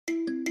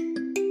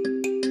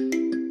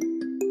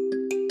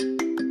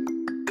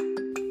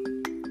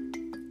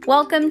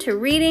Welcome to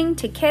Reading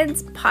to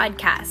Kids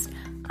podcast.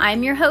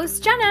 I'm your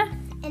host, Jenna.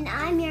 And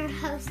I'm your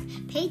host,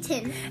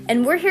 Peyton.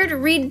 And we're here to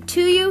read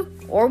to you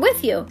or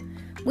with you.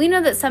 We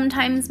know that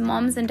sometimes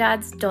moms and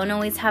dads don't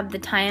always have the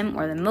time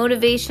or the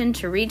motivation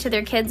to read to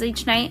their kids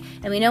each night,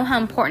 and we know how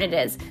important it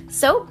is.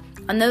 So,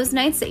 on those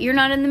nights that you're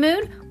not in the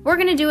mood, we're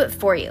going to do it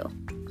for you.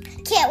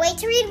 Can't wait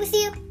to read with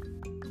you.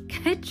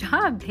 Good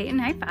job, Peyton.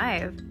 High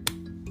five.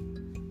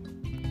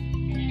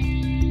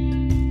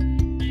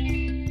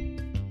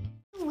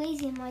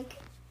 Lazy, I'm like.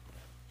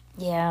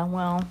 Yeah,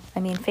 well,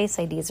 Face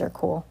IDs are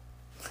cool.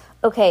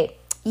 Okay,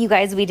 you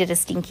guys, we did a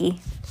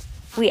stinky.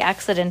 We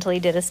accidentally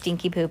did a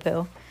stinky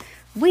poo-poo.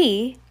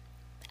 We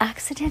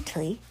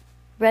accidentally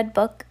read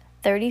book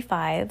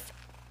 35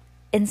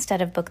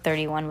 instead of book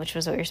 31, which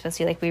was what you're supposed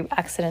to do. Like, we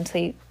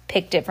accidentally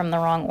picked it from the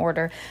wrong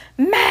order.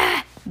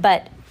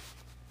 But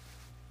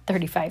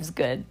 35 is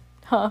good,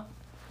 huh?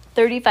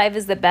 35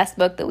 is the best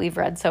book that we've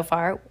read so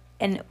far.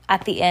 And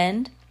at the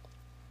end,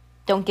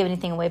 don't give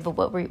anything away, but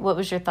what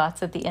was your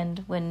thoughts at the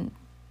end when...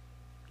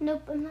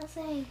 Nope, I'm not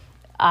saying.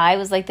 I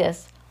was like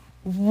this.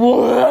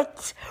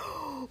 What?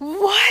 I'm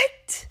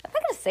not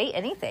going to say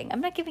anything. I'm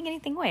not giving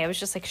anything away. I was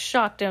just like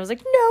shocked, and I was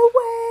like, no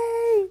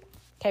way.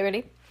 Okay,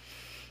 ready?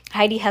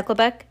 Heidi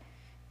Heckelbeck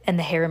and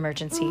the Hair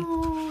Emergency.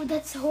 Ooh,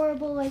 that's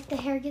horrible. Like the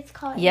hair gets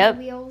caught in the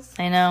wheels.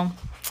 I know.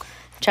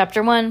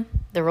 Chapter 1,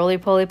 The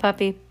Roly-Poly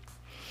Puppy.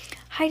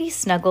 Heidi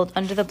snuggled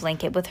under the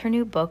blanket with her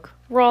new book,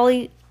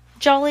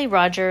 Jolly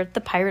Roger,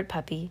 the Pirate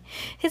Puppy.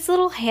 This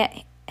little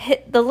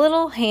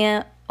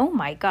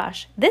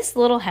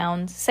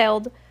hound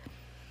sailed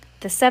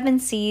the 7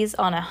 seas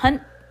on a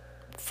hunt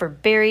for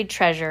buried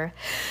treasure.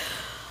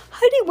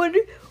 Heidi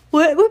wondered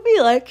what it would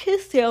be like to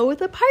sail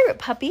with a pirate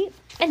puppy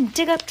and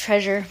dig up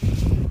treasure.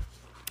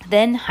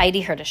 Then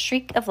Heidi heard a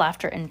shriek of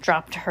laughter and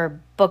dropped her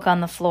book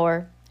on the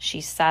floor. She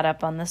sat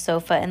up on the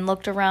sofa and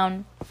looked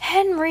around.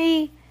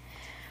 Henry!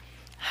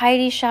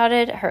 Heidi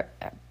shouted, her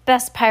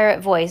best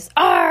pirate voice.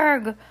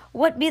 Arg!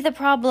 What be the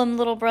problem,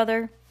 little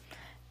brother?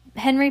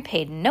 Henry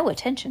paid no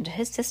attention to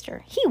his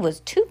sister. He was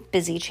too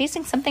busy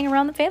chasing something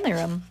around the family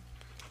room.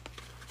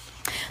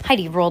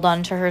 Heidi rolled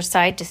onto her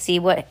side to see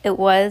what it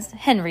was.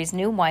 Henry's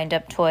new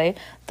wind-up toy,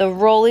 the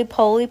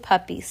Roly-Poly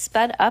Puppy,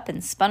 sped up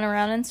and spun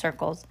around in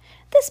circles.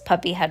 This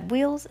puppy had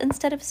wheels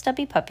instead of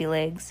stubby puppy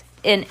legs,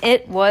 and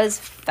it was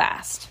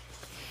fast.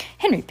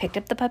 Henry picked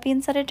up the puppy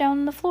and set it down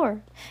on the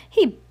floor.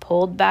 He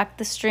pulled back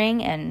the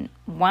string and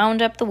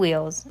wound up the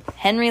wheels.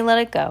 Henry let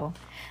it go.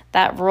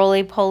 That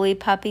roly-poly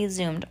puppy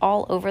zoomed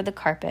all over the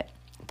carpet.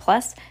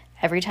 Plus,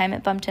 every time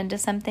it bumped into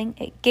something,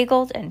 it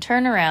giggled and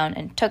turned around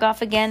and took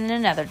off again in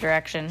another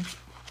direction.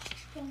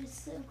 That was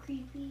so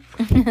creepy.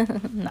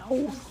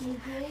 No.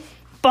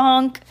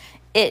 Bonk!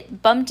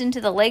 It bumped into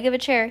the leg of a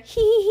chair.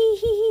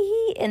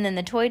 Hee, and then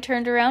the toy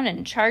turned around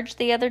and charged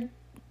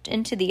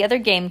into the other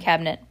game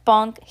cabinet.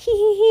 Bonk.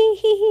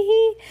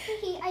 Hee.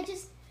 I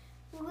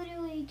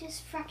literally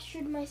just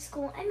fractured my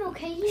skull. I'm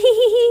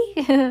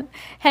okay.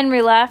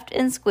 Henry laughed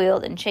and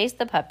squealed and chased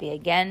the puppy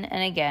again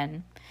and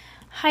again.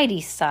 Heidi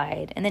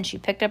sighed, and then she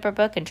picked up her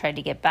book and tried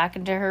to get back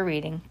into her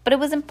reading. But it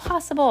was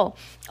impossible.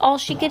 All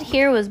she could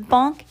hear was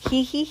bonk,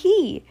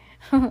 hee.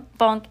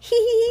 Bonk,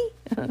 hee.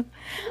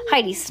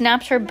 Heidi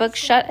snapped her book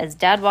shut as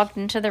Dad walked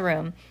into the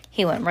room.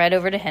 He went right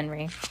over to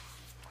Henry.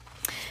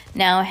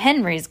 Now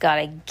Henry's got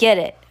to get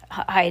it,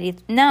 Heidi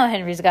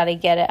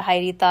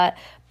thought,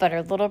 but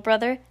her little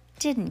brother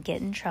didn't get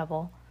in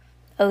trouble.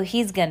 Oh,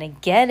 he's going to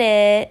get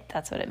it.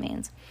 That's what it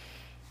means.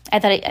 I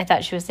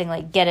thought she was saying,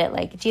 like, get it,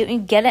 like, do you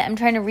get it? I'm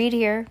trying to read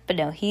here. But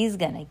no, he's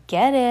going to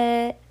get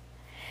it.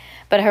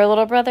 But her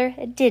little brother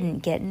didn't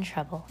get in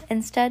trouble.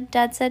 Instead,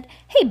 Dad said,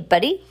 hey,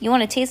 buddy, you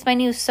want to taste my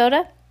new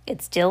soda?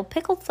 It's dill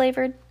pickle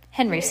flavored.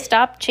 Henry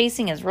stopped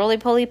chasing his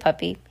roly-poly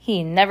puppy.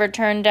 He never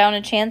turned down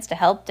a chance to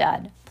help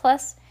Dad.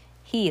 Plus,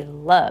 he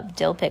loved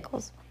dill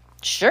pickles.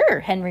 Sure,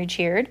 Henry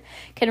cheered.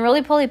 Can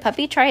roly-poly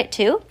puppy try it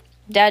too?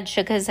 Dad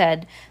shook his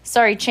head.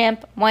 Sorry,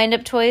 champ.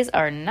 Wind-up toys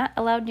are not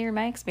allowed near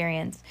my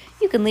experience.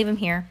 You can leave them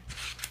here.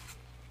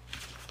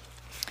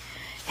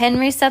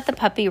 Henry set the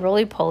puppy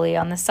roly-poly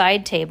on the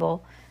side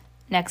table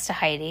next to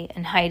Heidi,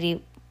 and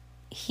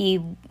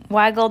he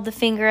waggled the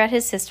finger at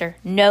his sister.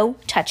 No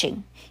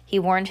touching, he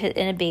warned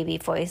in a baby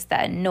voice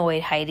that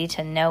annoyed Heidi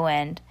to no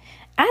end.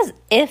 As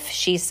if,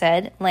 she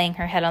said, laying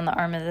her head on the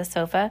arm of the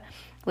sofa.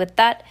 With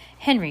that,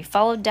 Henry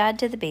followed Dad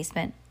to the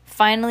basement.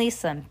 Finally,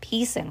 some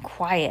peace and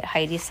quiet,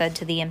 Heidi said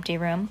to the empty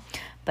room.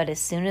 But as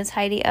soon as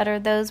Heidi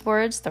uttered those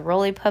words, the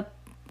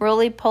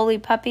roly-poly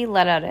puppy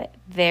let out a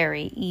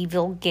very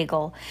evil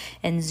giggle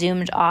and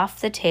zoomed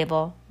off the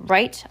table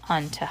right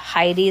onto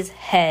Heidi's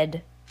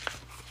head.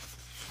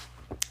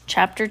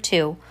 Chapter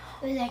 2.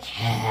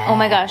 Oh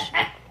my gosh.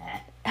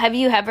 Have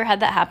you ever had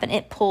that happen?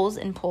 It pulls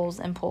and pulls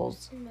and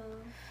pulls. No.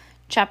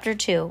 Chapter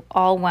 2.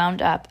 All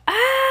wound up.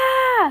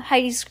 Ah!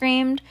 Heidi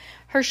screamed,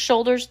 her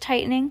shoulders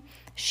tightening.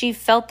 She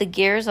felt the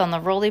gears on the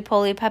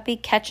roly-poly puppy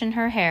catch in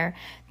her hair.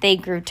 They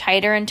grew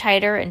tighter and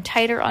tighter and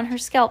tighter on her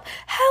scalp.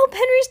 Help!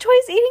 Henry's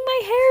toy's eating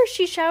my hair,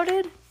 she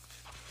shouted.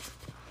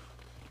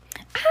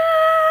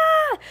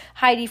 Ah!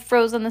 Heidi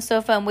froze on the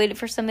sofa and waited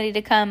for somebody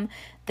to come.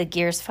 The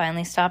gears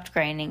finally stopped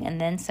grinding, and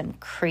then some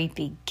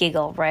creepy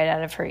giggle right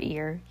out of her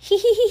ear.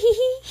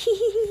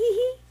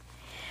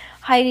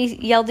 Heidi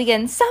yelled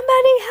again,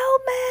 "Somebody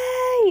help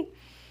me!"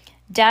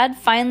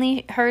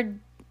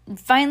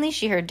 Finally,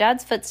 she heard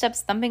Dad's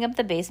footsteps thumping up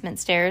the basement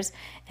stairs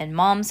and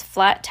Mom's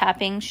flat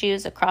tapping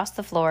shoes across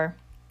the floor.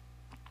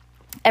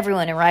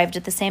 Everyone arrived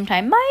at the same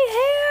time. "My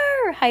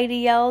hair!" Heidi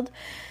yelled,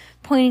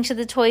 pointing to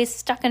the toys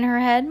stuck in her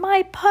head.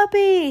 "My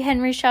puppy!"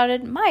 Henry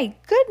shouted. "My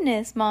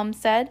goodness!" Mom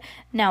said.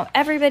 "Now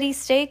everybody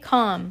stay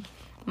calm."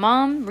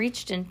 Mom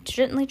reached and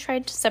gently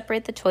tried to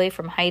separate the toy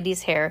from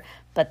Heidi's hair,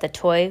 but the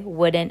toy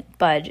wouldn't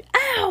budge.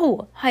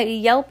 "Ow!" Heidi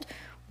yelped.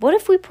 "What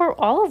if we pour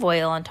olive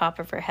oil on top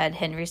of her head?"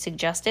 Henry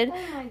suggested.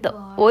 Oh my The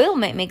gosh. oil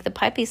might make the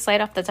puppy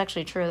slide off. That's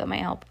actually true. That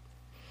might help.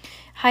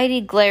 Heidi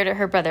glared at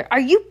her brother. "Are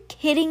you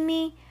kidding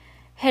me?"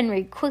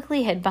 Henry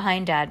quickly hid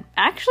behind Dad.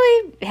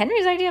 "Actually,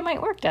 Henry's idea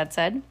might work," Dad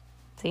said.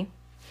 See?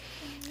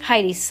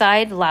 Heidi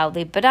sighed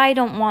loudly. "But I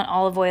don't want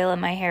olive oil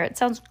in my hair. It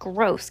sounds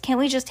gross. Can't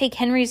we just take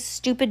Henry's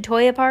stupid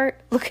toy apart?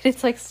 Look at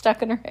it's like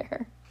stuck in her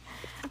hair."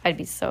 I'd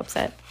be so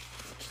upset.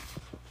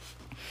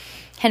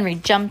 Henry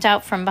jumped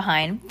out from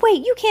behind.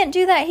 "Wait, you can't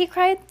do that," he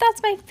cried.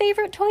 "That's my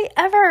favorite toy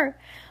ever."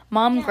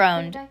 Mom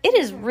groaned. "It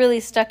is really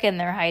stuck in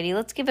there, Heidi.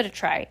 Let's give it a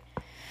try."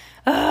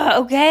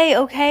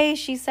 Okay,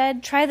 she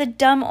said. "Try the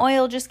dumb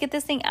oil. Just get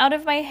this thing out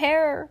of my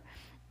hair."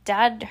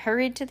 Dad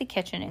hurried to the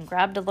kitchen and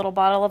grabbed a little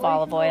bottle of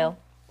olive oil.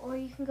 Or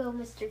you can go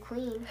Mr.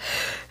 Clean.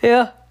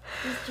 Yeah.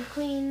 Mr.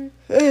 Clean.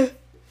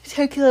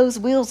 Take those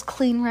wheels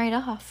clean right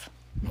off.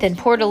 Then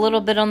poured a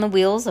little bit on the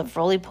wheels of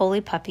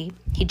Roly-Poly Puppy.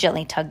 He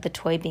gently tugged the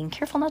toy, being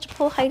careful not to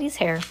pull Heidi's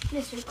hair.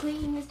 Mr.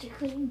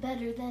 Clean,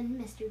 better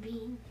than Mr.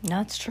 Bean.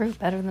 That's true.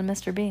 Better than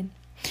Mr. Bean.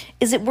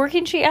 "Is it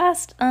working?" she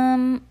asked.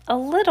 A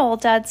little,"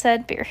 Dad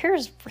said, "but your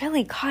hair's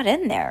really caught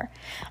in there."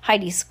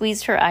 Heidi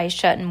squeezed her eyes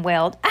shut and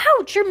wailed,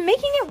 "Ouch, you're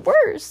making it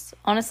worse."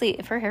 Honestly,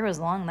 if her hair was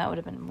long, that would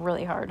have been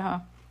really hard, huh?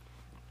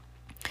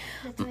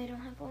 That's why I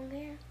don't have long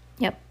hair.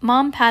 Yep.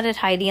 Mom patted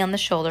Heidi on the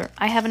shoulder.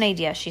 "I have an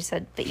idea," she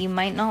said, "but you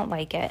might not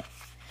like it."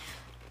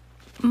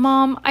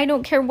 "Mom, I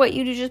don't care what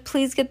you do. Just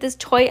please get this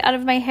toy out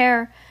of my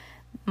hair."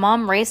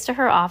 Mom raced to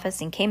her office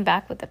and came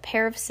back with a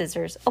pair of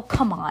scissors. "Oh,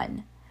 come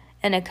on."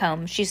 And a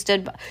comb. She's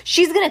going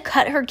to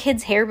cut her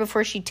kid's hair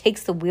before she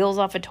takes the wheels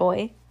off a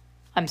toy?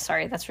 I'm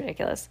sorry, that's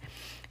ridiculous.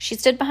 She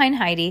stood behind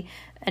Heidi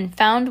and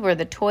found where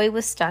the toy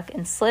was stuck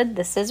and slid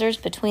the scissors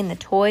between the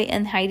toy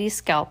and Heidi's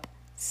scalp.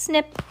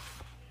 Snip.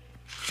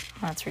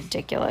 That's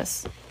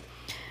ridiculous.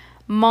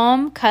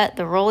 Mom cut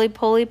the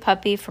Roly-Poly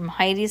Puppy from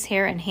Heidi's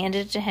hair and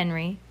handed it to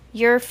Henry.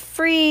 "You're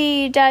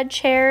free," Dad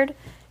cheered.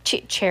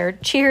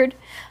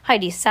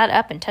 Heidi sat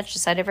up and touched the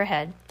side of her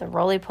head. The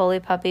Roly-Poly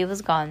Puppy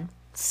was gone.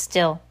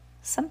 Still,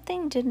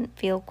 something didn't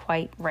feel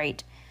quite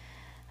right.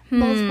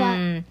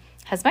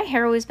 Has my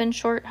hair always been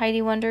short?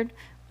 Heidi wondered.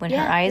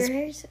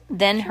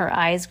 Then her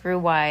eyes grew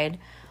wide.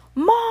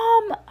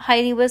 "Mom,"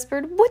 Heidi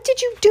whispered, "what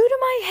did you do to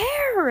my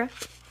hair?"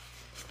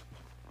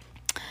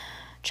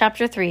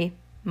 Chapter 3,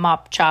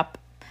 Mop Chop.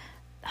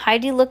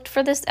 Heidi looked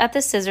at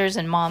the scissors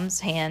in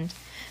Mom's hand.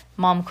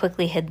 Mom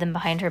quickly hid them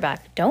behind her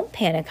back. "Don't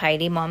panic,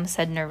 Heidi," Mom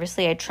said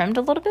nervously. "I trimmed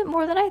a little bit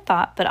more than I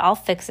thought, but I'll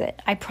fix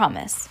it. I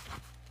promise."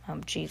 Oh,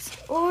 jeez.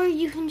 Or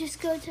you can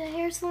just go to a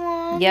hair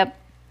salon. Yep.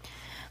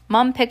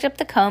 Mom picked up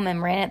the comb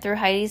and ran it through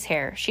Heidi's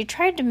hair. She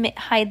tried to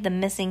hide the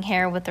missing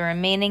hair with the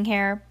remaining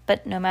hair,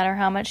 but no matter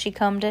how much she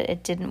combed it,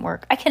 it didn't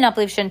work. I cannot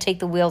believe she didn't take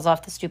the wheels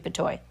off the stupid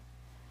toy.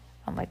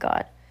 Oh, my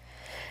God.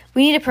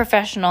 "We need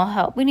professional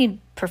help,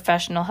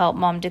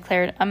 Mom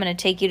declared. "I'm going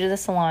to take you to the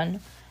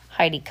salon."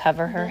 Heidi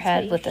covered her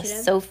head with a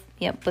sofa.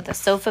 With a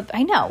sofa.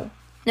 I know.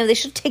 No, they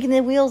should have taken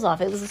the wheels off.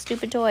 It was a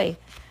stupid toy.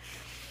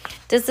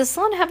 "Does the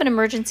salon have an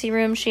emergency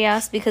room?" she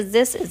asked, "because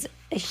this is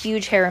a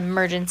huge hair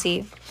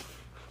emergency."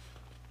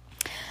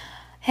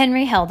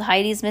 Henry held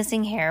Heidi's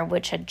missing hair,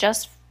 which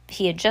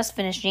he had just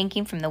finished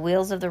yanking from the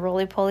wheels of the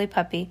Roly-Poly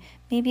Puppy.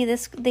 "Maybe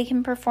they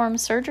can perform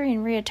surgery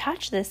and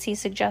reattach this," he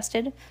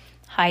suggested.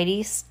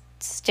 Heidi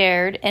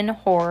stared in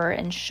horror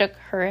and shook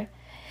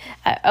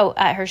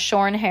at her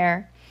shorn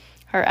hair.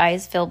 Her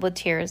eyes filled with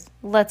tears.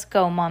 "Let's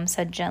go," Mom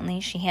said gently.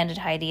 She handed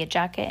Heidi a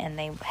jacket and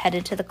they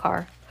headed to the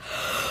car.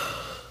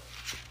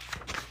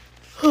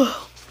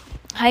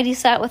 Heidi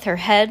sat with her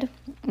head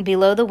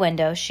below the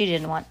window. She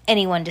didn't want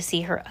anyone to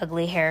see her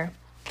ugly hair.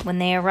 When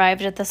they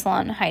arrived at the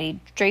salon, Heidi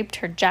draped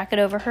her jacket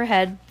over her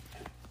head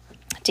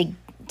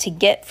to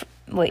get...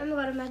 Wait. Oh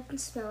my God, imagine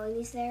smelling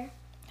these there.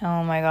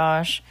 Oh my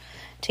gosh.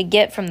 To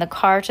get from the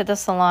car to the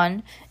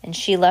salon, and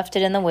she left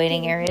it in the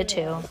waiting area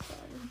too.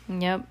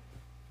 Yep.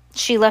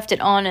 She left it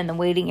on in the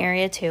waiting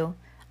area too.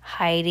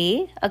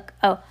 "Heidi?"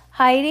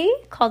 "Heidi?"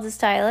 called the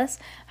stylist.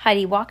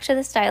 Heidi walked to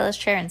the stylist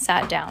chair and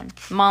sat down.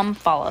 Mom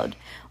followed.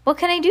 "What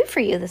can I do for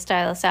you?" the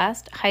stylist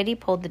asked. Heidi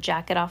pulled the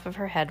jacket off of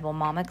her head while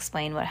Mom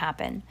explained what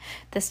happened.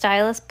 The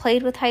stylist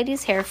played with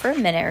Heidi's hair for a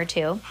minute or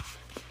two.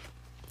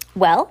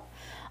 "Well,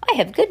 I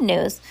have good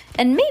news,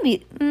 and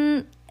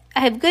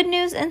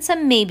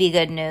some maybe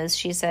good news,"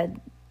 she said.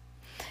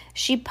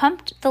 She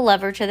pumped the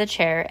lever to the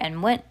chair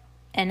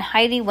and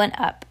Heidi went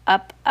up,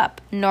 up,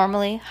 up.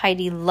 Normally,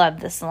 Heidi loved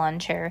the salon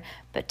chair,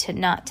 but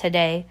not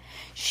today.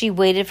 She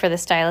waited for the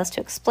stylist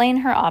to explain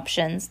her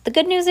options. The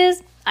good news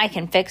is, I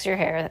can fix your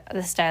hair,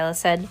 the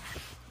stylist said.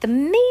 The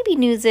maybe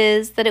news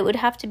is that it would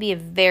have to be a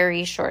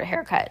very short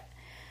haircut.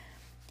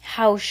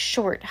 How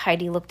short?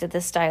 Heidi looked at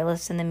the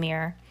stylist in the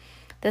mirror.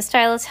 The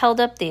stylist held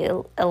up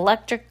the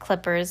electric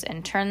clippers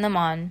and turned them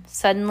on.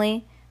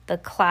 Suddenly, the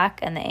clack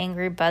and the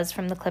angry buzz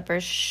from the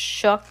clippers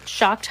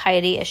shocked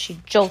Heidi as she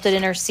jolted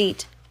in her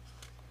seat.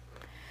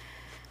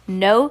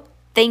 "No,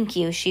 thank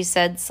you," she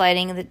said,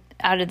 sliding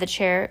out of the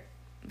chair.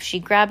 She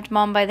grabbed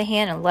Mom by the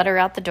hand and led her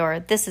out the door.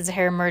 This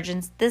hair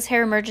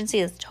emergency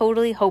is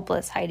totally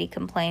hopeless," Heidi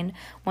complained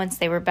once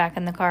they were back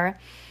in the car.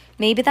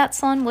 "Maybe that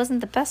salon wasn't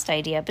the best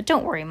idea, but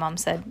don't worry," Mom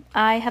said.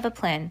 "I have a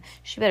plan.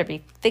 She better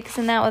be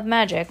fixing that with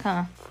magic,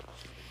 huh?"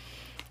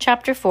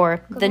 Chapter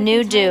 4, The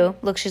New Do.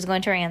 Look, she's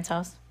going to her aunt's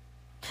house.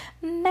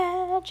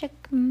 Magic,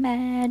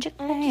 magic,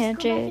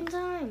 magic. Just go back in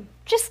time.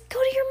 Just go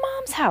to your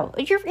mom's house,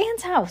 your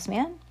aunt's house,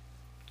 man.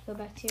 Go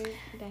back to your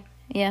back.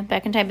 Yeah,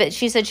 back in time. But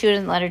she said she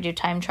wouldn't let her do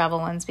time travel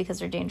ones because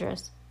they're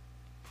dangerous.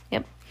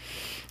 Yep.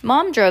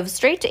 Mom drove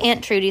straight to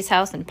Aunt Trudy's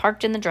house and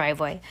parked in the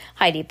driveway.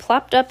 Heidi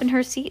plopped up in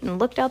her seat and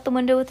looked out the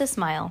window with a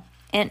smile.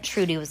 Aunt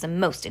Trudy was the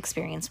most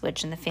experienced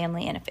witch in the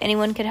family, and if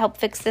anyone could help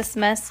fix this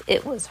mess,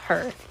 it was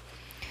her.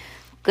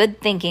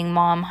 "Good thinking,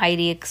 Mom,"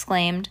 Heidi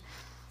exclaimed.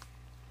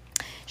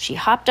 She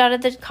hopped out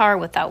of the car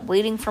without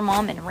waiting for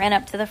Mom and ran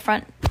up to the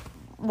front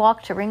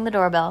walk to ring the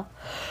doorbell.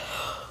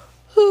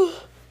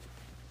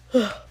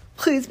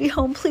 Please be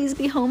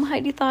home,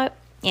 Heidi thought.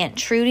 Aunt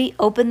Trudy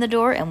opened the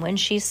door, and when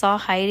she saw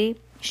Heidi,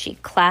 she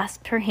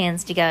clasped her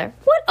hands together.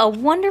 "What a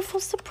wonderful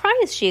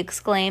surprise," she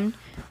exclaimed.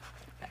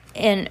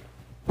 And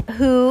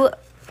who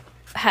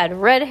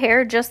had red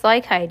hair just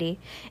like Heidi.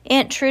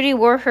 Aunt Trudy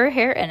wore her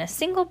hair in a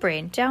single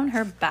braid down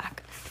her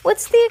back.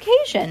 "What's the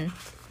occasion?"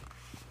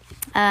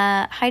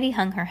 Heidi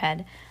hung her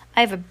head.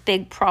 "I have a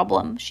big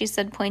problem," she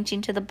said,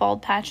 pointing to the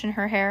bald patch in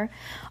her hair.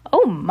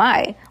 "Oh,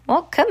 my.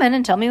 Well, come in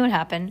and tell me what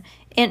happened,"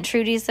 Aunt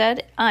Trudy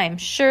said. "I'm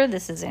sure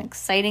this is an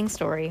exciting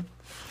story."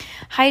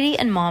 Heidi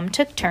and Mom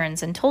took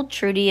turns and told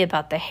Trudy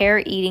about the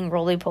hair-eating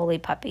roly-poly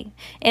puppy.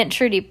 Aunt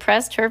Trudy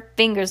pressed her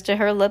fingers to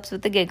her lips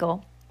with a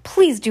giggle.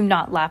 "Please do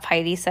not laugh,"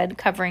 Heidi said,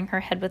 covering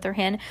her head with her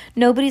hand.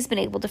 "Nobody's been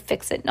able to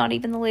fix it, not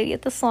even the lady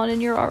at the salon,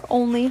 and you're our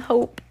only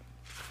hope."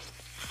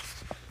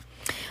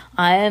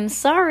 "I am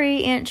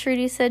sorry," Aunt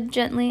Trudy said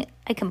gently.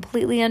 "I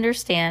completely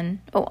understand."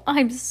 "Oh,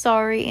 I'm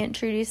sorry," Aunt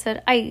Trudy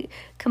said. "I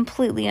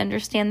completely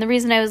understand. The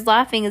reason I was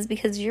laughing is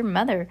because your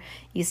mother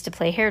used to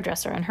play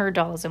hairdresser on her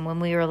dolls and when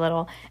we were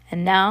little,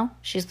 and now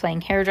she's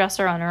playing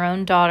hairdresser on her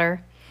own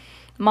daughter."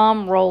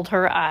 Mom rolled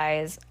her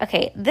eyes.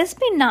 "Okay, this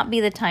may not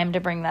be the time to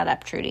bring that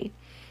up, Trudy.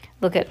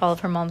 Look at all of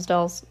her mom's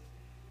dolls.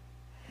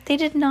 They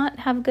did not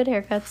have good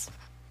haircuts."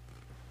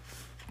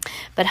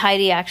 But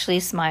Heidi actually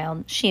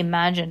smiled. She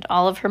imagined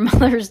all of her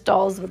mother's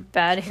dolls with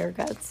bad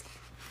haircuts.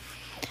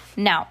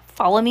 "Now,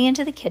 follow me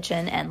into the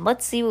kitchen, and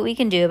let's see what we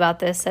can do about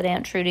this," said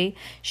Aunt Trudy.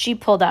 She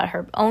pulled out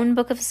her own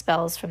book of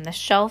spells from the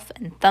shelf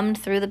and thumbed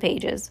through the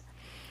pages.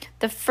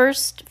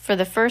 For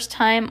the first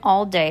time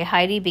all day,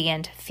 Heidi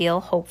began to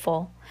feel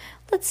hopeful.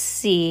 "Let's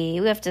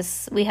see.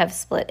 We have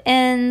split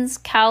ends,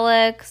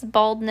 cowlicks,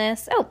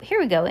 baldness." "Oh, here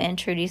we go," Aunt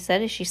Trudy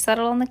said as she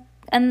settled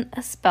on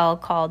a spell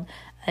called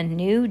A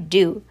New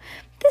Do.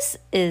 This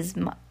is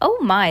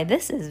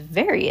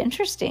very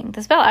interesting.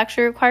 The spell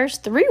actually requires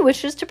 3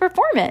 witches to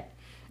perform it,"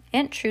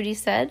 Aunt Trudy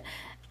said,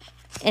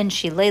 and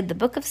she laid the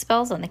book of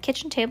spells on the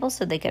kitchen table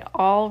so they could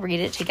all read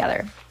it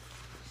together.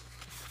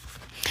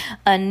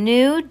 A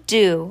new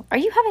do. Are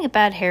you having a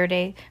bad hair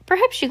day?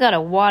 Perhaps you got a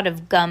wad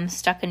of gum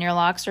stuck in your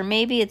locks, or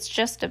maybe it's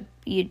just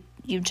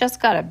you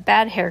just got a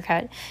bad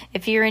haircut.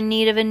 If you're in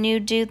need of a new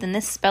do, then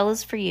this spell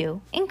is for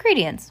you.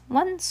 Ingredients: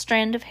 1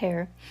 strand of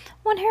hair,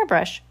 1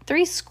 hairbrush,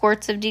 3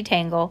 squirts of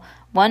detangle,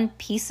 1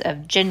 piece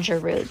of ginger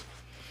root.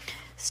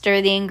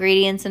 Stir the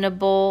ingredients in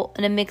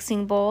a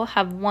mixing bowl.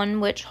 Have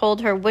one witch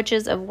hold her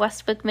Witches of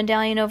Westwick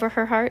medallion over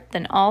her heart.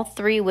 Then all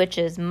 3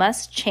 witches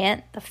must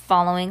chant the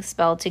following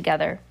spell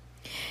together.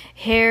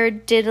 Hair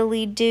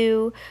diddly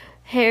do,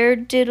 hair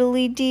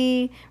diddly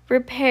dee,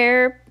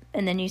 repair,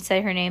 and then you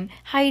say her name,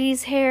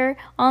 Heidi's hair,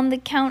 on the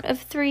count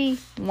of 3.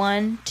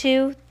 1,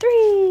 2,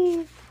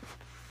 3.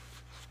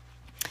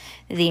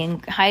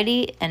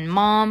 Heidi and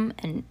Mom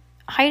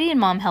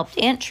helped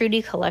Aunt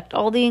Trudy collect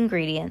all the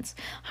ingredients.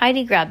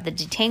 Heidi grabbed the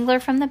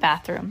detangler from the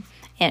bathroom.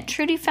 Aunt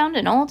Trudy found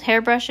an old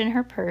hairbrush in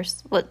her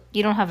purse. What,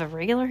 you don't have a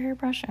regular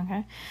hairbrush?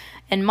 Okay.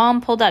 And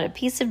Mom pulled out a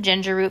piece of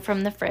ginger root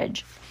from the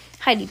fridge.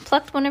 Heidi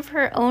plucked one of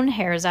her own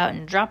hairs out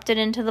and dropped it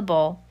into the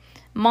bowl.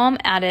 Mom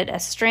added a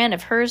strand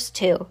of hers,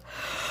 too.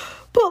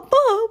 "But,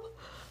 Mom,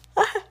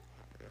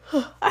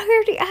 I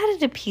already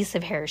added a piece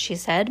of hair," she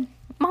said.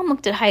 Mom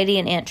looked at Heidi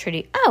and Aunt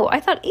Trudy. "Oh,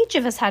 I thought each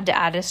of us had to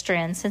add a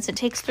strand since it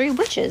takes 3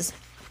 witches."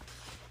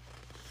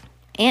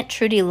 Aunt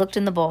Trudy looked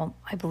in the bowl.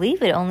 "I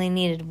believe it only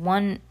needed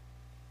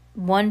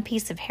one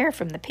piece of hair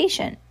from the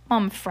patient."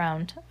 Mom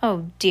frowned.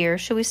 Oh, dear.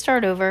 Should we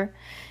start over?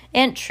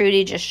 Aunt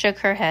Trudy just shook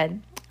her head.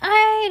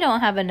 I don't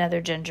have another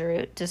ginger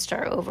root to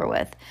start over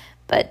with,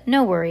 but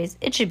no worries.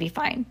 It should be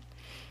fine.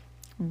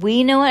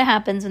 We know what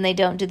happens when they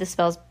don't do the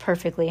spells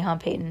perfectly, huh,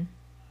 Peyton?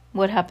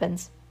 What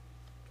happens?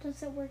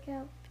 Does it work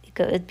out?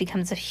 It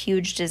becomes a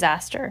huge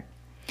disaster.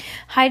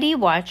 Heidi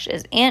watched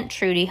as Aunt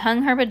Trudy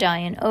hung her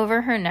medallion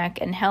over her neck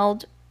and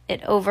held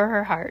it over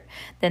her heart.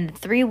 Then the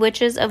 3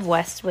 witches of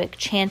Westwick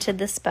chanted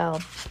the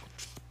spell.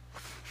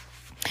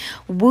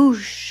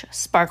 Whoosh!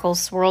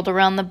 Sparkles swirled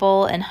around the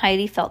bowl, and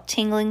Heidi felt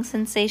tingling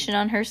sensation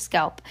on her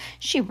scalp.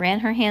 She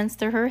ran her hands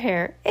through her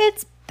hair.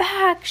 It's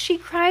back! She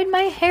cried.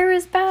 My hair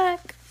is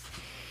back!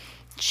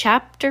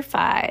 Chapter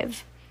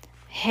 5.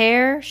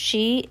 Hair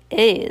she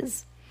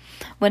is.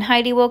 When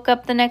Heidi woke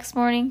up the next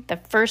morning, the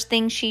first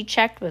thing she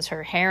checked was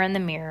her hair in the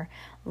mirror.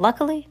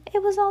 Luckily,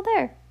 it was all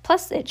there.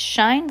 Plus, it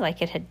shined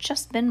like it had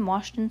just been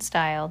washed and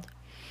styled.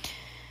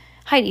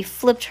 Heidi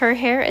flipped her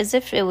hair as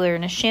if it were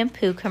in a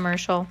shampoo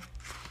commercial.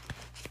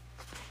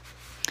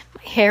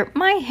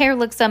 My hair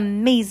looks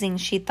amazing,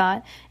 she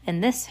thought,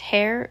 and this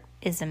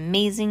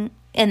amazing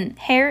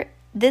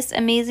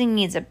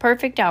needs a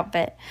perfect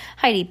outfit.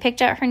 Heidi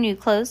picked out her new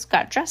clothes,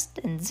 got dressed,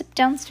 and zipped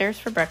downstairs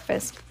for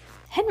breakfast.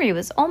 Henry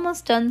was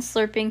almost done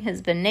slurping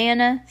his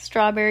banana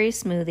strawberry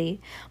smoothie.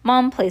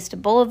 Mom placed a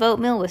bowl of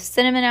oatmeal with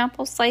cinnamon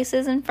apple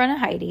slices in front of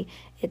Heidi.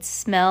 It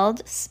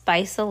smelled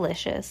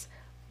spice-alicious.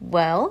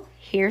 Well,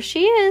 here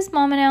she is,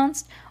 Mom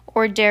announced.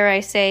 Or dare I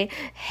say,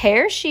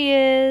 here she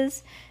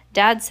is.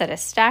 Dad set a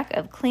stack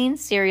of clean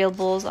cereal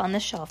bowls on the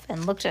shelf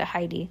and looked at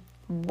Heidi.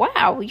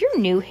 Wow, your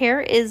new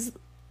hair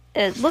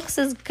looks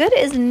as good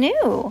as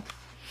new.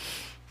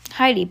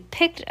 Heidi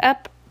picked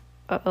up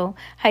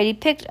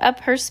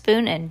her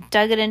spoon and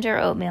dug it into her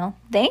oatmeal.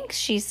 Thanks,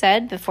 she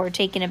said before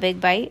taking a big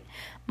bite.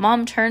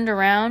 Mom turned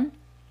around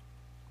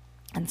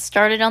and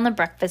started on the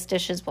breakfast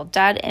dishes while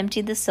Dad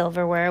emptied the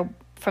silverware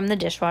from the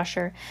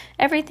dishwasher.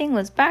 Everything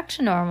was back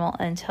to normal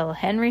until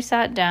Henry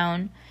sat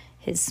down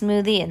his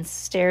smoothie and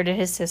stared at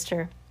his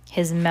sister.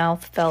 His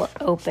mouth fell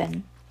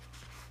open.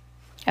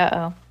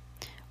 Uh-oh.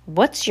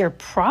 What's your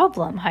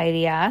problem?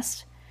 Heidi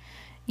asked.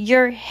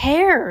 Your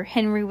hair,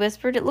 Henry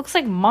whispered. It looks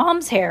like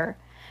Mom's hair.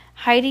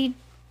 Heidi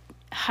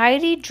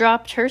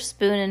dropped her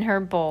spoon in her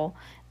bowl.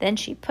 Then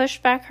she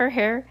pushed back her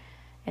hair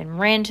and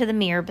ran to the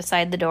mirror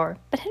beside the door.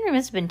 But Henry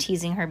must have been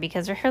teasing her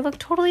because her hair looked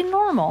totally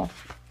normal.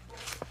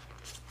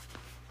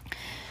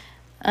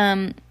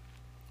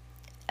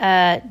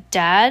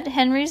 Dad,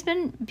 Henry's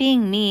been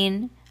being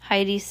mean,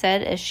 Heidi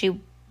said as she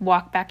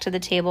walked back to the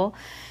table.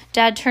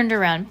 Dad turned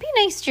around. Be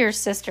nice to your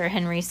sister,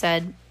 Henry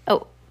said.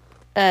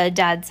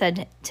 Dad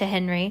said to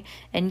Henry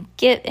and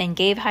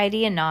gave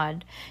Heidi a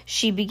nod.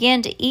 She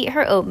began to eat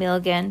her oatmeal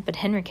again, but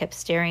Henry kept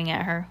staring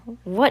at her.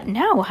 What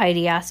now?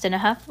 Heidi asked in a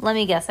huff. Let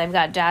me guess, I've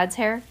got Dad's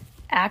hair?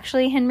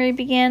 Actually, Henry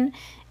began,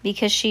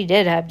 because she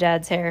did have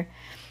Dad's hair.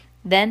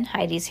 Then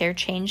Heidi's hair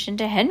changed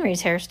into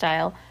Henry's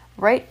hairstyle,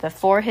 right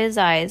before his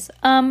eyes.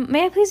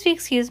 May I please be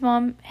excused,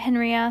 Mom?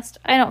 Henry asked.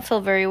 I don't feel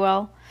very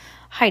well.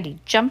 Heidi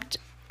jumped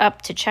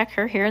up to check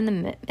her hair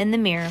in the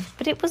mirror,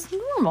 but it was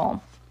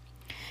normal.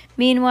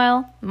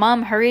 Meanwhile,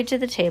 Mom hurried to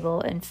the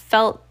table and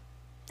felt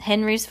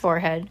Henry's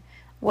forehead.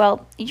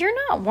 Well, you're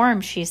not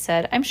warm, she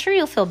said. I'm sure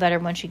you'll feel better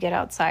once you get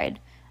outside.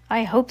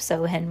 I hope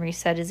so, Henry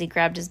said as he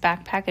grabbed his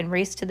backpack and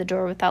raced to the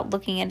door without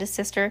looking at his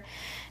sister.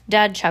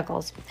 Dad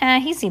chuckles.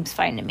 He seems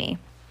fine to me.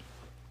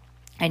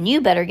 And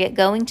you better get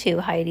going too,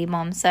 Heidi,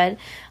 Mom said.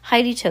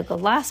 Heidi took a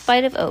last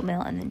bite of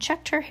oatmeal and then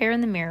checked her hair in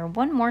the mirror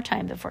one more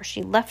time before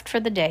she left for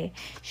the day.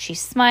 She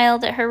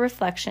smiled at her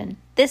reflection.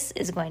 This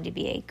is going to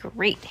be a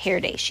great hair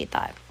day, she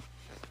thought.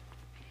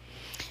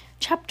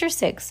 Chapter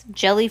 6,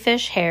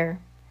 Jellyfish Hair.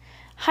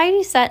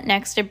 Heidi sat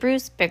next to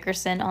Bruce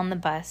Bickerson on the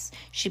bus.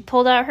 She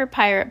pulled out her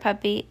Pirate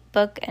Puppy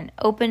book and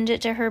opened it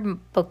to her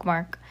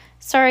bookmark.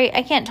 Sorry,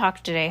 I can't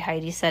talk today,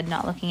 Heidi said,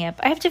 not looking up.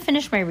 I have to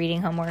finish my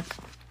reading homework.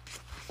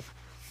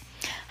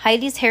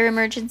 Heidi's hair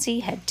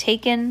emergency had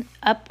taken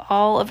up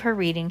all of her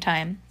reading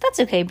time. That's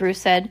okay, Bruce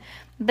said.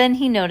 Then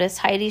he noticed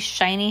Heidi's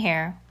shiny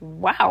hair.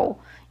 Wow,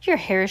 your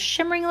hair is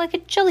shimmering like a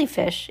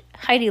jellyfish.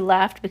 Heidi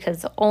laughed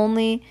because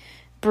only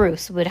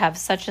Bruce would have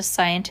such a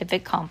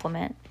scientific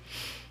compliment.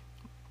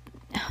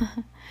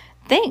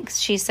 Thanks,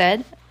 she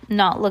said,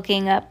 not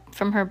looking up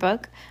from her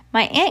book.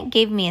 My aunt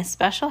gave me a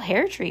special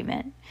hair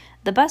treatment.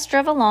 The bus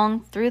drove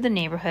along through the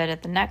neighborhood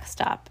at the next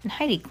stop, and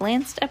Heidi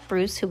glanced at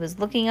Bruce, who was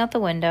looking out the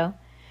window.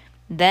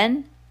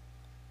 Then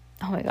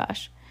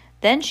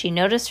she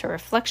noticed her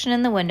reflection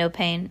in the window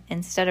pane.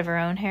 Instead of her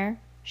own hair,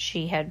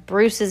 she had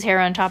Bruce's hair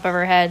on top of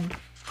her head.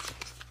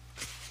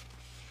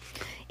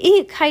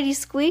 Eek, Heidi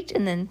squeaked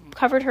and then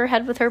covered her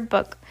head with her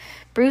book.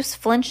 Bruce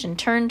flinched and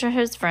turned to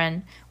his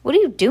friend. What are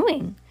you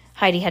doing?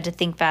 Heidi had to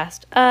think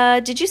fast.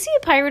 Did you see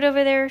a pirate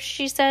over there?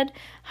 She said.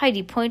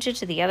 Heidi pointed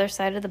to the other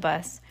side of the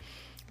bus.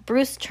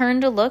 Bruce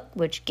turned to look,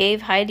 which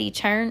gave Heidi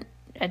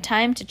a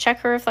time to check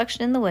her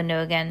reflection in the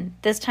window again.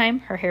 This time,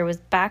 her hair was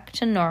back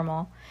to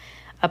normal.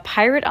 A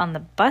pirate on the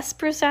bus?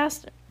 Bruce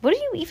asked. What are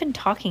you even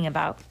talking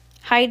about?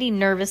 Heidi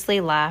nervously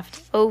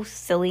laughed. Oh,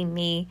 silly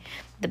me.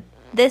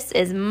 This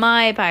is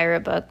my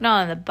pirate book,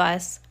 not on the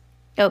bus.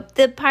 Oh,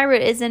 the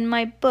pirate is in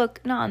my book,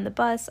 not on the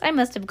bus. I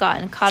must have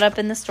gotten caught up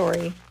in the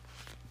story.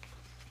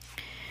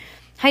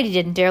 Heidi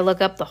didn't dare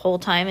look up the whole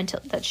time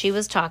until that she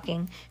was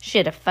talking. She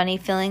had a funny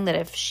feeling that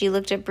if she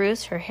looked at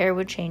Bruce, her hair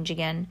would change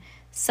again.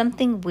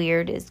 Something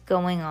weird is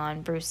going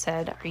on, Bruce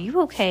said. Are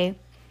you okay?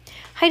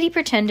 Heidi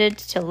pretended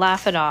to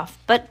laugh it off,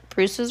 but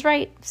Bruce was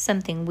right.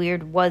 Something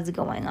weird was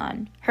going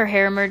on. Her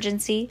hair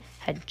emergency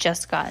had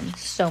just gotten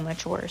so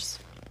much worse.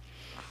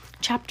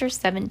 Chapter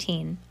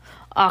 17.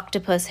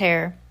 Octopus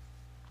Hair.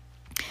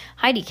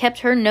 Heidi kept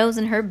her nose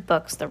in her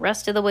books the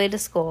rest of the way to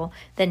school.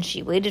 Then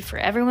she waited for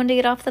everyone to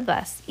get off the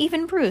bus.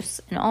 Even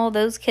Bruce and all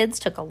those kids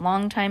took a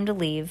long time to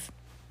leave.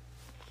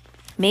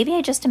 Maybe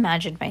I just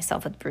imagined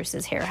myself with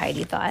Bruce's hair,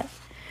 Heidi thought.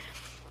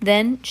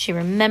 Then she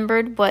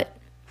remembered what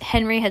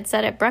Henry had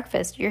said at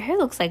breakfast. Your hair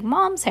looks like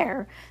Mom's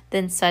hair.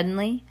 Then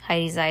suddenly,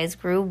 Heidi's eyes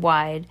grew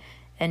wide,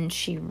 and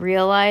she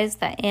realized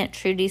that Aunt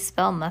Trudy's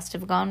spell must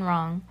have gone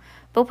wrong.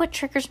 But what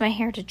triggers my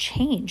hair to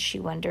change, she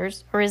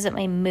wonders. Or is it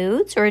my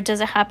moods? Or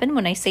does it happen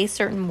when I say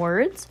certain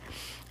words?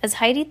 As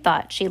Heidi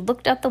thought, she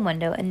looked out the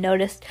window and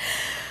noticed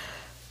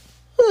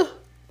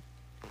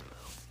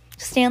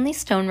Stanley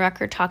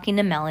Stonerucker talking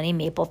to Melanie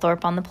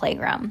Maplethorpe on the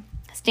playground.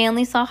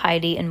 Stanley saw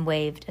Heidi and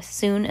waved. As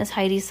soon as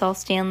Heidi saw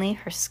Stanley,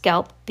 her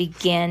scalp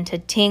began to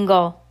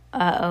tingle.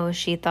 Uh-oh,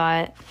 she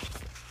thought.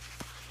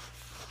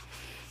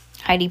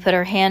 Heidi put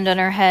her hand on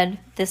her head.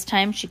 This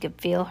time she could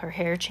feel her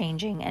hair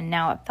changing, and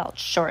now it felt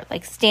short,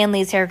 like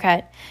Stanley's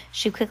haircut.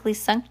 She quickly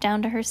sunk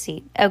down to her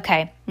seat.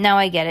 Okay, now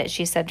I get it,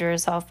 she said to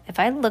herself. If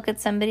I look at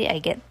somebody, I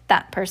get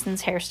that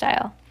person's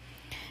hairstyle.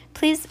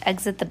 Please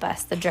exit the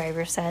bus, the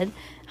driver said.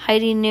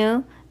 Heidi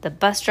knew the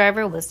bus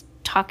driver was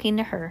talking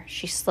to her.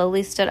 She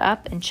slowly stood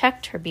up and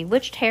checked her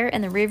bewitched hair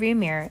in the rearview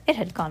mirror. It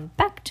had gone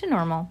back to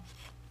normal.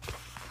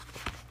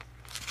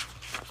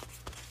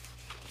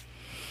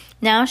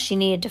 Now she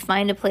needed to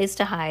find a place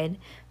to hide.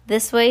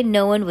 This way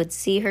no one would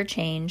see her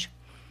change.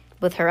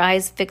 With her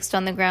eyes fixed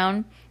on the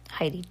ground,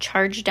 Heidi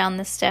charged down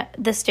the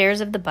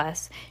stairs of the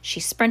bus. She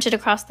sprinted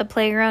across the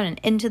playground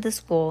and into the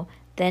school.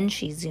 Then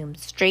she zoomed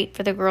straight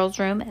for the girls'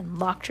 room and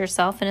locked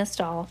herself in a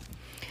stall.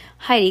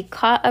 Heidi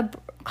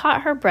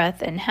caught her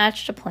breath and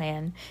hatched a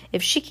plan.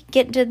 If she could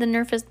get into the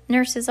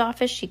nurse's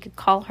office, she could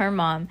call her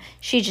mom.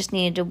 She just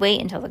needed to wait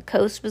until the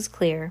coast was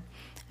clear.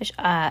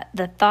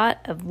 The thought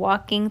of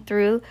walking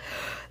through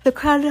the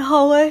crowded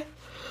hallway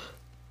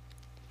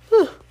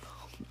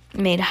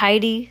made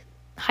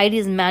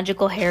Heidi's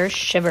magical hair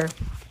shiver.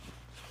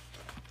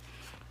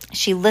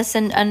 She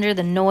listened until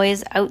the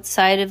noise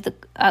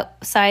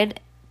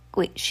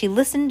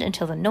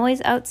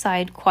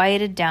outside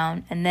quieted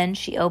down, and then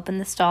she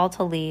opened the stall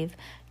to leave,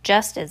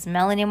 just as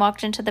Melanie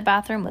walked into the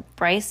bathroom with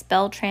Bryce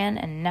Beltran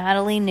and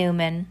Natalie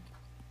Newman.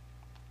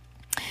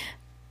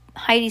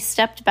 Heidi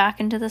stepped back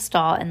into the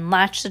stall and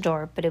latched the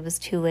door, but it was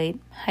too late.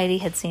 Heidi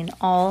had seen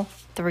all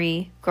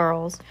three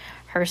girls.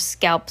 Her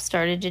scalp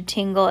started to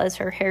tingle as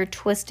her hair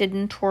twisted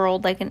and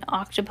twirled like an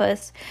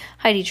octopus.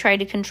 Heidi tried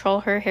to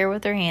control her hair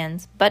with her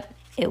hands, but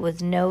it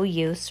was no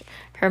use.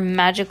 Her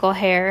magical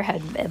hair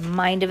had a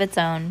mind of its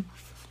own.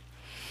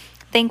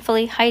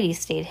 Thankfully, Heidi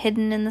stayed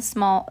hidden in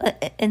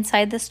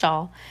inside the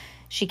stall.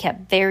 She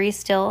kept very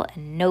still,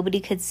 and nobody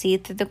could see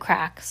through the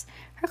cracks.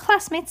 Her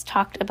classmates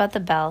talked until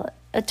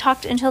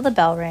the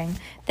bell rang.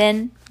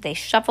 Then they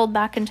shuffled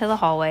back into the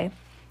hallway.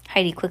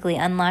 Heidi quickly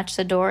unlatched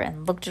the door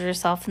and looked at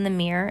herself in the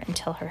mirror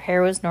until her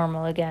hair was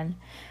normal again.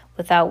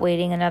 Without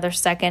waiting another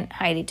second,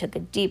 Heidi took a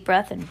deep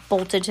breath and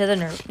bolted to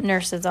the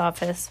nurse's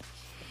office.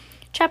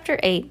 Chapter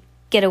 8.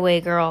 Getaway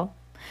Girl.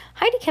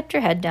 Heidi kept her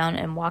head down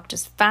and walked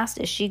as fast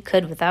as she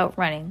could without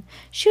running.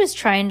 She was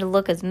trying to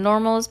look as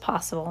normal as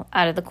possible.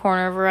 Out of the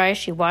corner of her eye,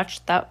 she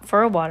watched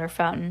for a water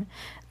fountain.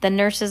 The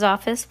nurse's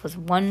office was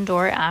one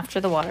door after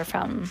the water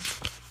fountain.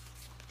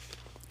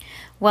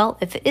 Well,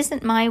 if it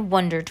isn't my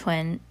wonder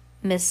twin,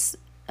 Miss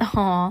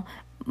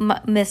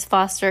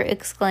Foster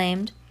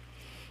exclaimed.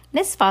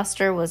 Miss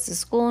Foster was the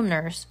school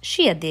nurse.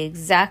 She had the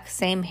exact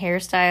same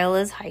hairstyle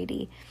as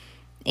Heidi,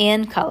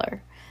 and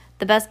color.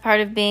 The best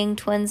part of being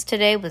twins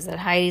today was that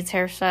Heidi's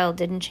hairstyle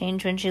didn't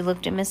change when she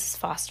looked at Mrs.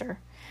 Foster.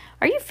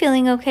 Are you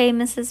feeling okay,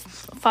 Mrs.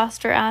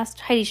 Foster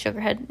asked. Heidi shook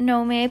her head.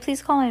 No, may I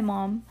please call my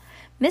mom?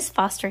 Miss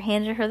Foster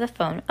handed her the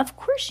phone. Of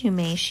course you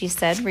may, she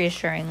said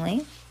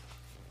reassuringly.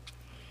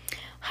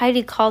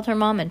 Heidi called her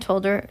mom and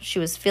told her she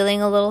was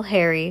feeling a little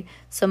hairy,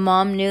 so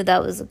Mom knew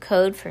that was a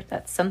code for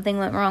that something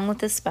went wrong with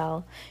the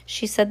spell.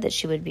 She said that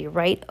she would be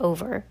right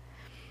over.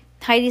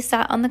 Heidi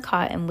sat on the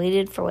cot and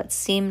waited for what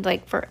seemed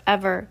like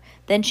forever.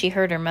 Then she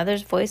heard her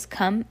mother's voice,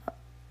 and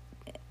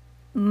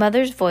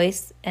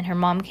her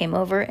mom came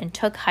over and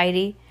took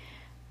Heidi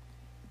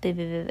by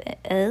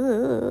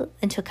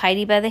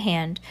the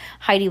hand.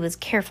 Heidi was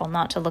careful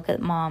not to look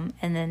at Mom,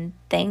 and then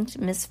thanked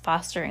Miss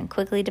Foster and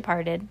quickly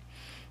departed.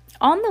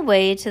 On the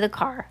way to the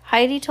car,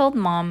 Heidi told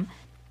Mom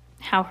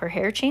how her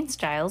hair changed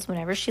styles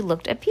whenever she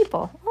looked at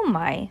people. Oh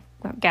my,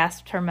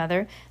 gasped her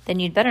mother. Then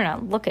you'd better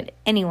not look at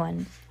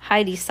anyone.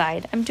 Heidi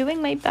sighed. I'm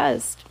doing my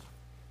best.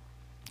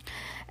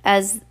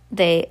 As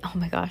they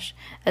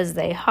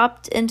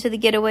hopped into the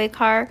getaway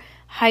car,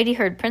 Heidi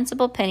heard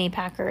Principal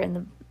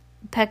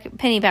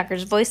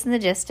Pennypacker's voice in the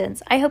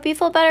distance. I hope you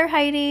feel better,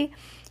 Heidi,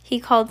 he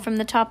called from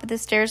the top of the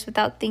stairs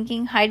without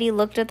thinking. Heidi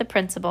looked at the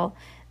principal.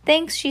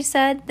 Thanks, she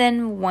said,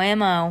 then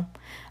whammo.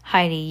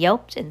 Heidi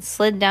yelped and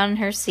slid down in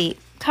her seat.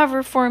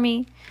 Cover for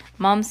me.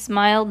 Mom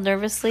smiled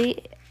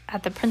nervously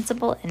at the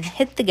principal and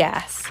hit the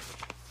gas.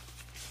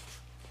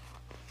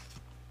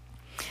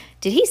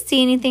 Did he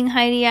see anything?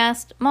 Heidi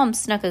asked. Mom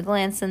snuck a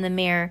glance in the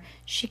mirror.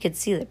 She could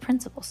see the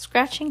principal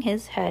scratching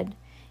his head.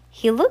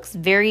 He looks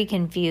very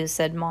confused,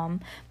 said Mom,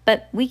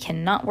 but we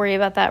cannot worry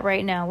about that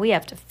right now. We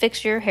have to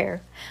fix your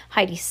hair.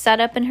 Heidi sat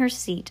up in her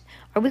seat.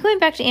 Are we going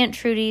back to Aunt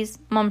Trudy's?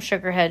 Mom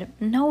shook her head.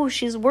 No,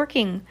 she's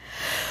working.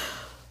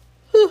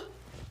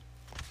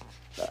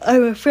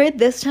 I'm afraid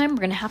this time we're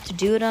going to have to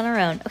do it on our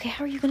own. Okay,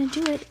 how are you going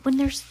to do it when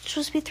there's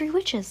supposed to be 3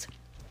 witches?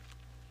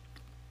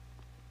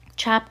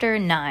 Chapter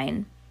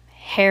 9.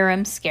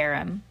 Harum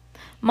Scarum.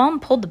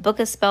 Mom pulled the book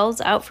of spells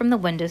out from the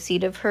window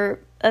seat of her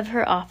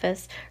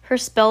office. Her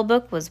spell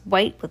book was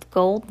white with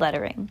gold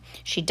lettering.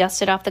 She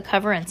dusted off the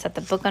cover and set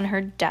the book on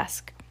her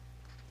desk.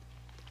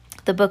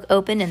 The book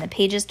opened and the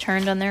pages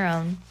turned on their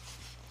own.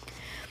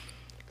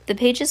 The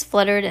pages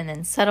fluttered and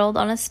then settled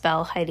on a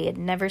spell Heidi had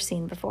never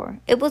seen before.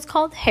 It was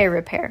called Hair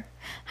Repair.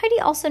 Heidi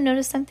also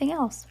noticed something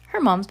else.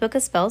 Her mom's book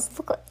of spells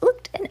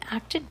looked and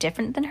acted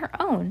different than her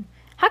own.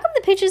 How come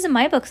the pages in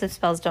my books of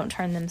spells don't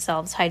turn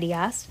themselves? Heidi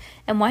asked.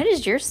 And why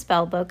does your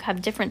spell book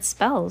have different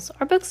spells?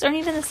 Our books aren't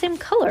even the same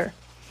color.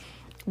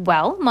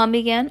 Well, Mom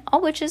began, all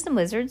witches and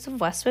wizards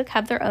of Westwick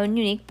have their own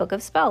unique book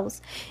of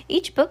spells.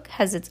 Each book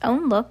has its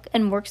own look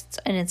and works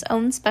in its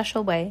own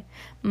special way.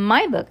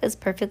 My book is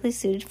perfectly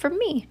suited for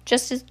me,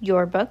 just as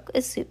your book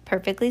is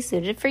perfectly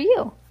suited for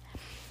you.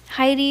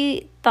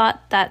 Heidi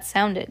thought that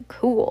sounded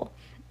cool.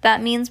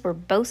 That means we're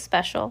both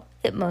special.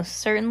 It most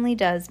certainly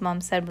does,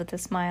 Mom said with a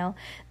smile.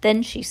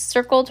 Then she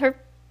circled her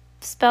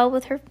spell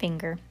with her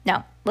finger.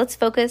 Now, let's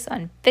focus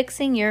on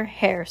fixing your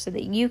hair so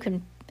that you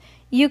can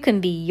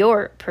be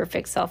your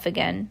perfect self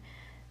again,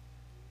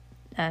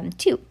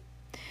 too.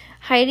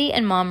 Heidi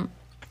and Mom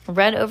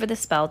read over the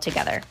spell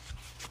together.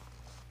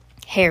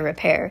 Hair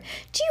repair.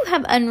 Do you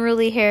have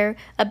unruly hair?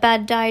 A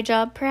bad dye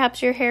job?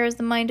 Perhaps your hair has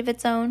a mind of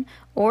its own?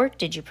 Or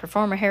did you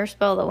perform a hair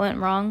spell that went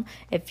wrong?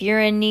 If you're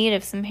in need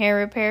of some hair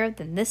repair,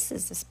 then this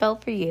is the spell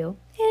for you.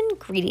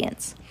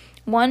 Ingredients.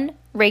 1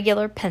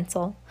 regular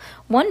pencil.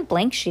 1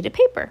 blank sheet of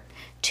paper.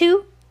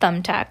 2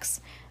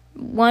 thumbtacks.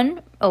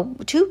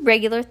 2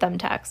 regular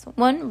thumbtacks.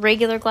 1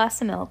 regular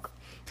glass of milk.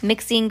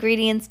 Mix the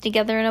ingredients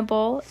together in a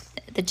bowl.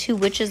 The 2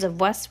 witches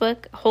of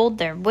Westwick hold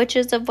their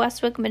Witches of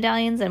Westwick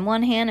medallions in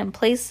one hand and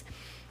place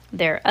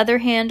their other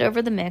hand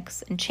over the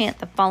mix and chant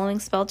the following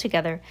spell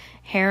together.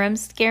 Harum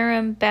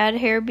scarum, bad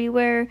hair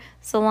beware,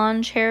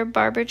 Solange hair,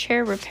 barber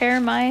chair, repair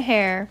my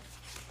hair.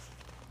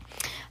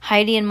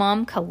 Heidi and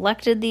Mom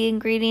collected the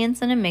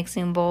ingredients in a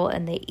mixing bowl,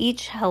 and they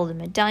each held a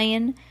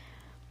medallion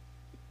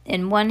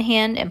in one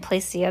hand and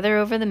placed the other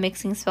over the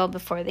mixing spell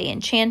before they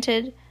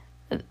chanted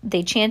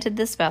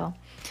the spell.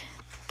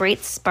 Bright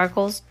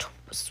sparkles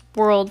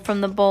swirled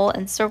from the bowl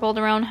and circled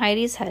around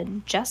Heidi's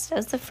head, just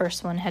as the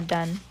first one had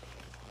done.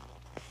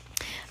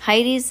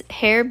 Heidi's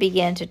hair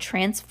began to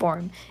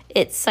transform.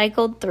 It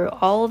cycled through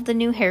all of the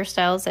new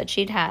hairstyles that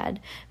she'd had.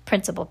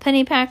 Principal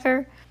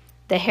Pennypacker,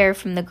 the hair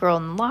from the girl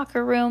in the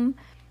locker room,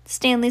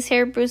 Stanley's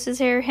hair, Bruce's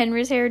hair,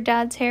 Henry's hair,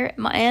 Dad's hair,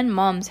 and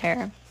Mom's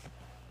hair.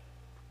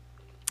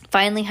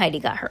 Finally, Heidi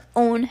got her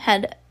own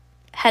head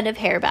of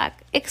hair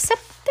back,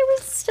 except there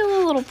was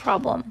still a little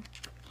problem.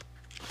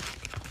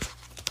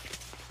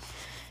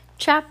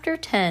 Chapter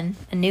 10,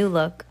 A New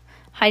Look.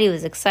 Heidi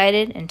was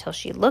excited until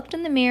she looked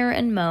in the mirror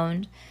and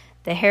moaned.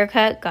 The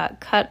haircut got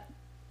cut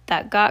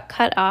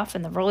off,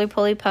 and the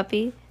roly-poly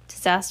puppy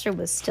disaster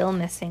was still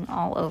missing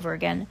all over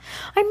again.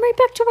 I'm right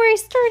back to where I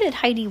started,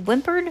 Heidi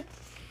whimpered.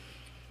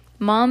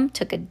 Mom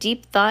took a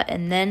deep thought,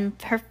 and then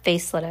her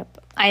face lit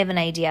up. I have an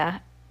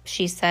idea,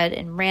 she said,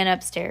 and ran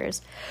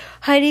upstairs.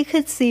 Heidi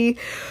could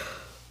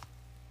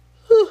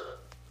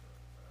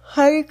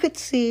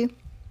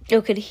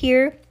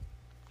hear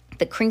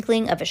the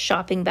crinkling of a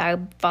shopping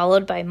bag,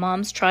 followed by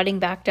Mom's trotting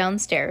back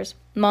downstairs.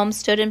 Mom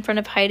stood in front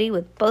of Heidi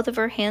with both of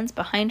her hands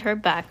behind her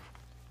back.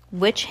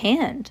 Which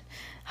hand?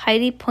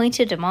 Heidi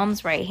pointed to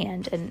Mom's right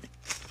hand, and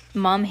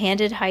Mom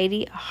handed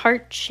Heidi a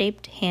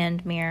heart-shaped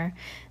hand mirror.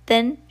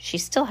 Then she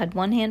still had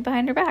one hand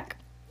behind her back.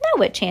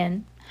 Now which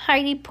hand?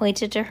 Heidi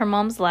pointed to her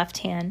mom's left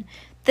hand.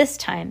 This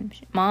time,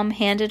 Mom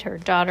handed her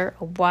daughter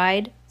a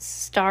wide,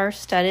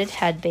 star-studded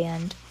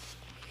headband.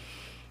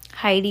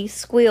 Heidi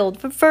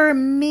squealed, For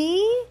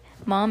me?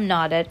 Mom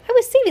nodded. I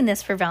was saving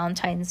this for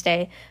Valentine's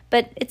Day,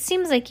 but it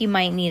seems like you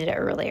might need it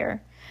earlier.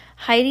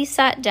 Heidi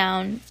sat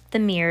down the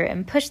mirror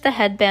and pushed the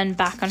headband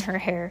back on her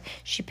hair.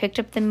 She picked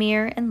up the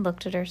mirror and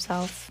looked at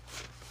herself.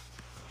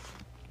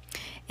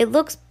 It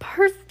looks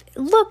perfect.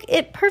 Look,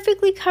 it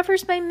perfectly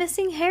covers my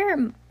missing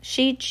hair,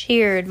 She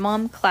cheered.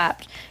 Mom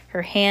clapped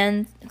her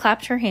hands.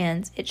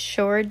 It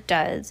sure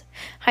does.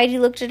 Heidi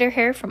looked at her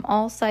hair from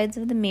all sides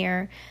of the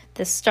mirror.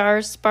 The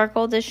stars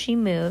sparkled as she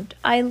moved.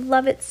 I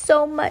love it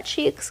so much,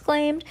 she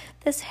exclaimed.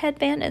 This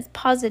headband is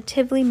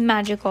positively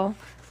magical.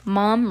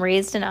 Mom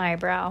raised an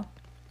eyebrow.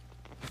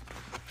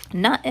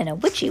 Not in a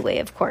witchy way,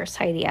 of course,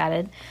 Heidi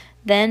added.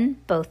 Then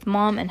both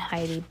Mom and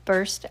Heidi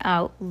burst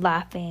out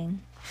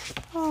laughing.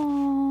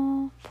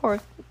 Oh,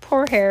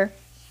 poor hair.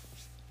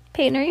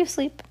 Peyton, are you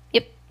asleep?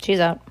 Yep, she's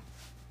out.